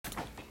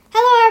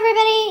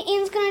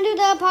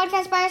a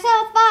podcast by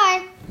yourself.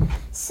 Bye.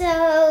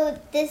 So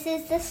this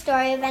is the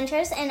story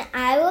adventures, and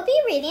I will be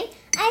reading.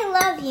 I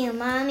love you,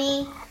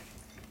 Mommy.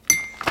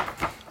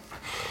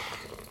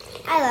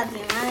 I love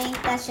you, Mommy.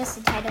 That's just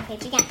the title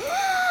page again.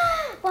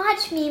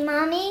 Watch me,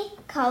 Mommy,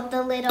 called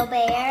the little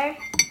bear.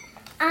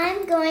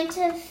 I'm going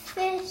to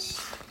fishing.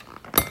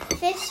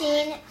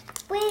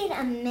 Wait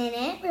a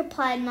minute,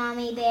 replied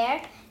Mommy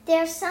Bear.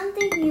 There's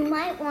something you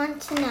might want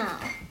to know.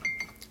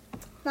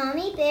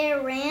 Mommy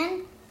Bear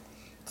ran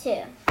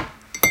too.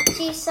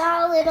 She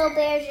saw Little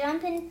Bear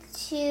jump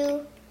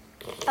into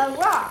a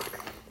rock.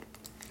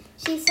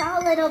 She saw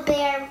Little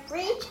Bear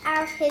reach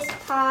out his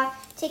paw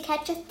to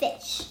catch a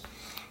fish.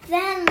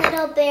 Then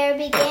Little Bear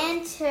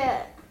began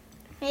to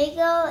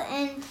wriggle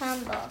and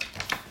tumble.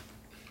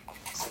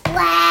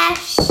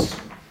 Splash!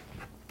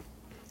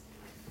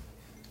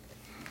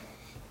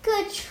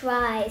 Good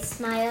try,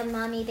 smiled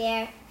Mommy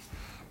Bear.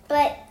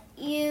 But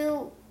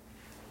you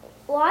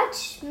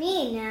watch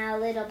me now,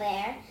 Little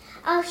Bear.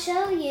 I'll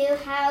show you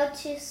how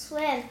to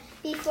swim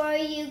before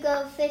you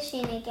go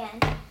fishing again.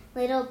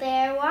 Little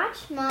Bear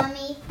watched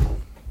Mommy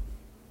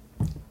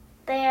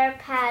Bear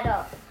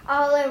paddle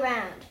all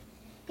around.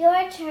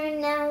 Your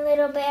turn now,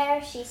 Little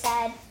Bear, she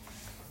said.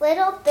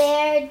 Little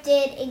Bear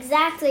did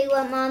exactly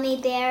what Mommy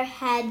Bear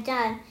had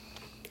done.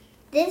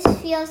 This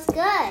feels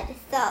good,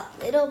 thought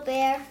Little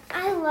Bear.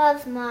 I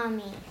love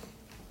Mommy.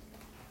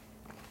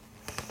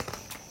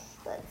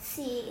 Let's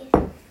see.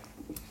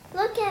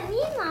 Look at me,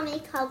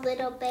 Mommy, called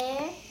Little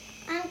Bear.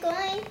 I'm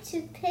going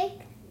to pick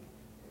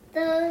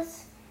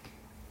those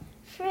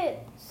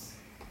fruits.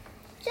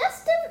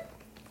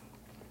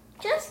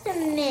 Just a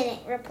minute,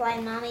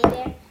 replied Mommy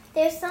Bear.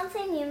 There's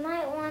something you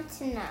might want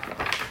to know.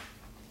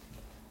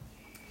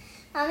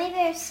 Mommy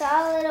Bear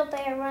saw Little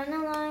Bear run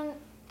along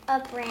a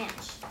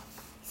branch.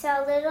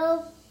 Saw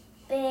Little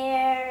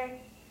Bear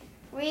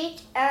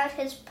reach out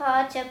his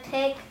paw to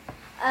pick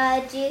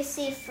a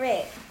juicy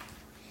fruit.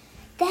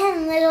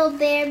 Then Little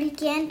Bear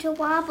began to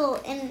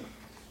wobble and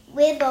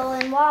wiggle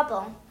and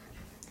wobble.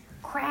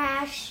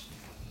 Crash!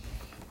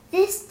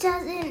 This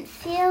doesn't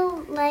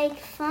feel like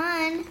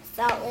fun,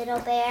 thought Little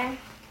Bear.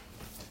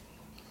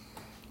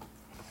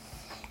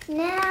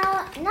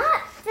 Now,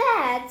 not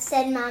bad,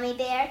 said Mommy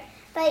Bear,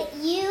 but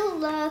you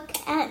look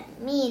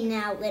at me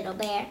now, Little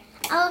Bear.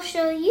 I'll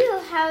show you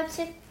how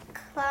to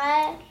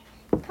climb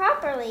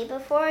properly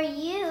before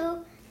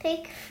you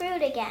pick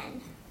fruit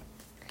again.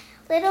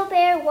 Little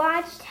Bear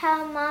watched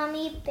how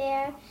Mommy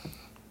Bear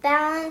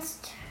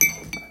balanced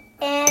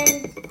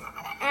and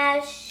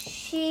as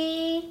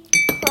she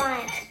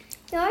climbed.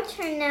 Your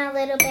turn now,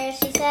 Little Bear,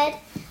 she said.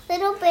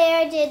 Little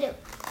Bear did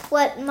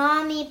what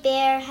Mommy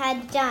Bear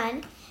had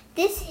done.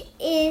 This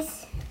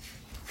is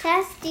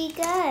tasty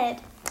good,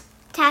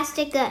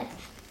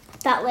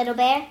 thought Little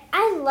Bear.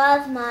 I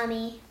love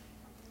Mommy.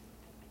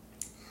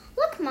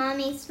 Look,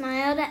 Mommy,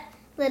 smiled at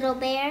Little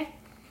Bear.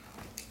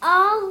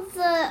 All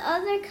the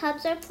other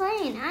cubs are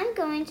playing. I'm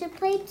going to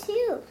play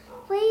too.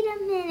 Wait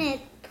a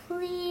minute,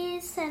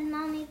 please, said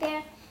Mommy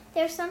Bear.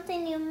 There's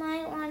something you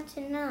might want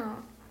to know.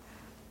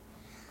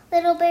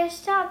 Little Bear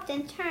stopped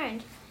and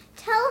turned.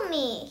 Tell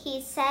me,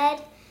 he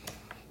said.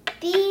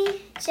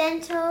 Be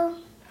gentle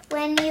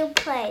when you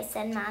play,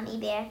 said Mommy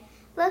Bear.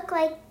 Look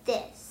like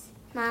this.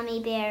 Mommy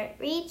Bear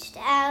reached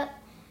out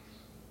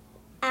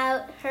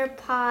her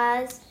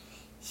paws.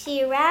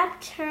 She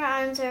wrapped her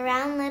arms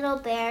around Little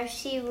Bear.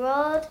 She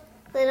rolled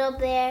Little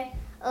Bear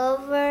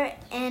over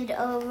and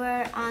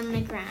over on the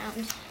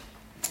ground.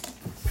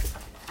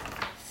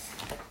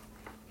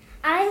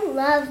 I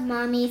love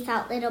Mommy,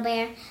 thought Little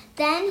Bear.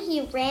 Then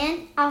he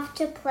ran off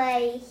to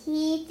play.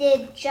 He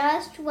did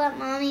just what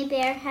Mommy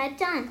Bear had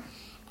done,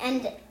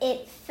 and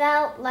it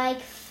felt like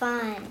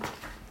fun.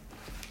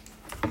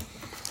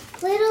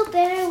 Little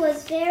Bear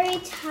was very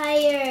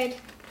tired.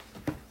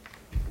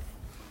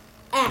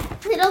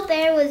 Little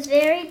Bear was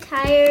very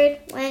tired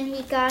when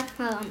he got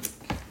home,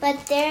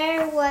 but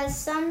there was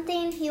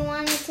something he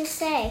wanted to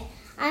say.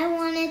 I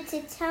wanted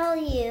to tell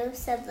you,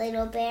 said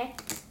Little Bear.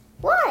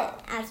 What?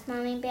 Asked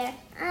Mommy Bear.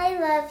 I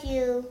love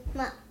you,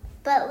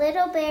 but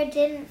Little Bear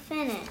didn't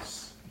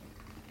finish.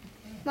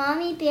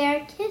 Mommy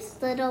Bear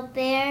kissed Little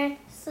Bear's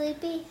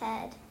sleepy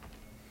head.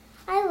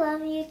 I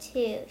love you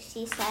too,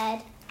 she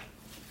said.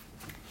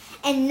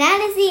 And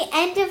that is the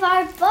end of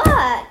our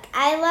book.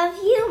 I love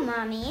you,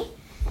 Mommy.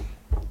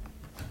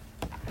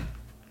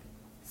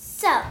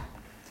 So,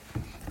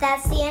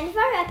 that's the end of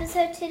our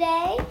episode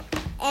today,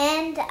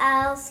 and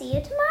I'll see you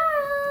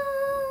tomorrow.